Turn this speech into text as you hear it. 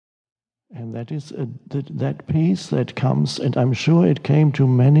And that is that peace that comes, and I'm sure it came to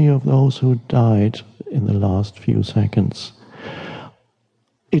many of those who died in the last few seconds.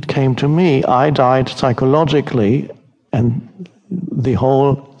 It came to me. I died psychologically, and the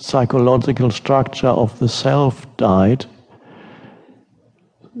whole psychological structure of the self died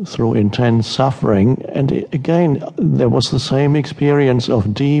through intense suffering. And again, there was the same experience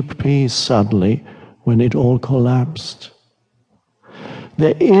of deep peace suddenly when it all collapsed.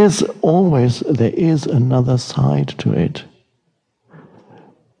 There is another side to it,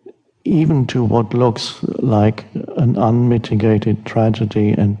 even to what looks like an unmitigated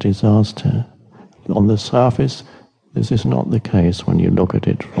tragedy and disaster. On the surface, this is not the case when you look at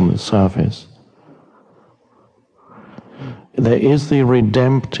it from the surface. There is the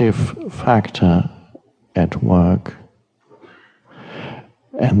redemptive factor at work,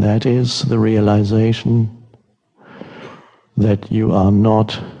 and that is the realization that you are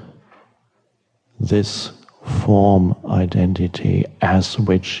not this form identity as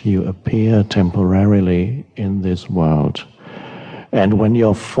which you appear temporarily in this world. And when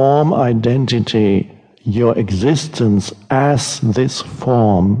your form identity, your existence as this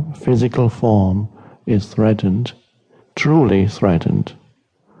form, physical form, is threatened, truly threatened,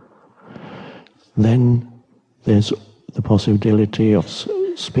 then there's the possibility of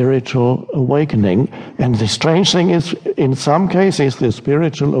spiritual awakening. And the strange thing is, in some cases, the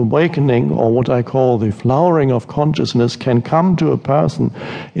spiritual awakening, or what I call the flowering of consciousness, can come to a person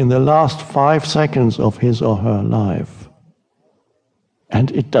in the last 5 seconds of his or her life.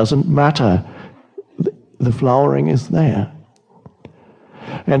 And it doesn't matter. The flowering is there.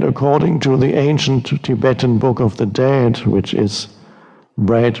 And according to the ancient Tibetan Book of the Dead, which is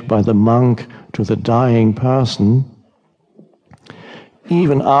read by the monk to the dying person,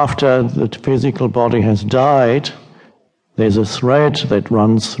 even after the physical body has died, there's a thread that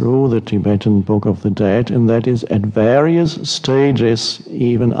runs through the Tibetan Book of the Dead, and that is at various stages,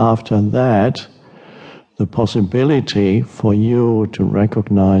 even after that, the possibility for you to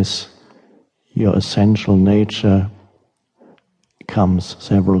recognize your essential nature comes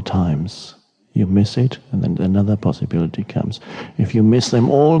several times. You miss it, and then another possibility comes. If you miss them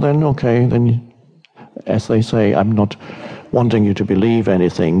all, then okay, then, as they say, I'm not wanting you to believe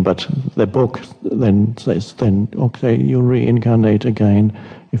anything, but the book then says, then, okay, you reincarnate again.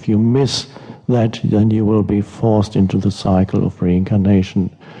 If you miss that, then you will be forced into the cycle of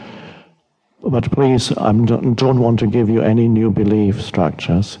reincarnation. But please, I don't want to give you any new belief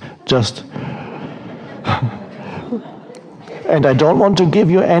structures. Just... and I don't want to give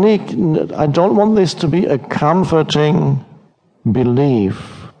you I don't want this to be a comforting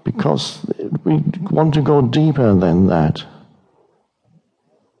belief, because we want to go deeper than that.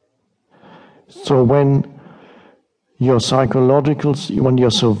 So when your survival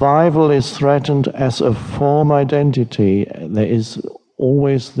is threatened as a form identity, there is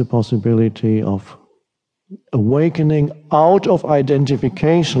always the possibility of awakening out of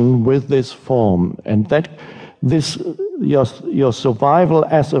identification with this form, and that your survival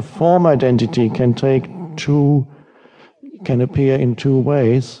as a form identity can appear in two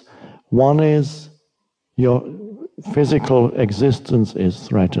ways. One is your physical existence is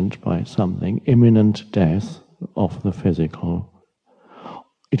threatened by something, imminent death of the physical.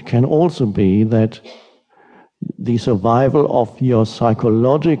 It can also be that the survival of your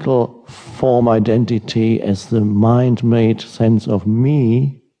psychological form identity as the mind-made sense of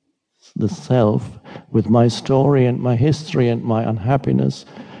me, the self, with my story and my history and my unhappiness,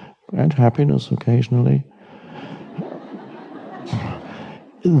 and happiness occasionally,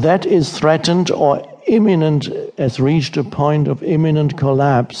 that is threatened or imminent, has reached a point of imminent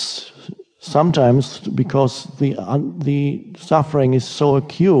collapse, sometimes because the suffering is so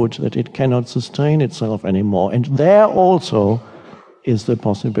acute that it cannot sustain itself anymore. And there also is the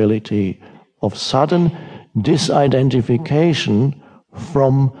possibility of sudden disidentification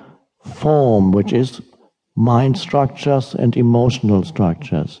from form, which is mind structures and emotional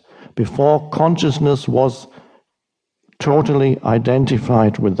structures. Before, consciousness was totally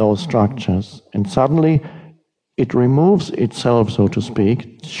identified with those structures, and suddenly it removes itself, so to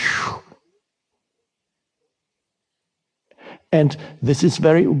speak. And this is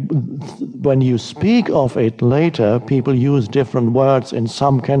when you speak of it later, people use different words, and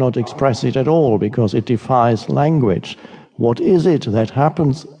some cannot express it at all because it defies language. What is it that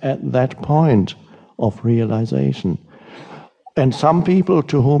happens at that point of realization? And some people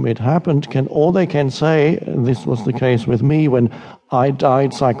to whom it happened all they can say, and this was the case with me, when I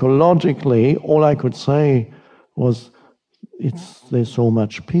died psychologically, all I could say was, there's so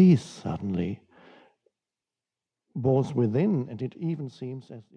much peace suddenly, both within, and it even seems as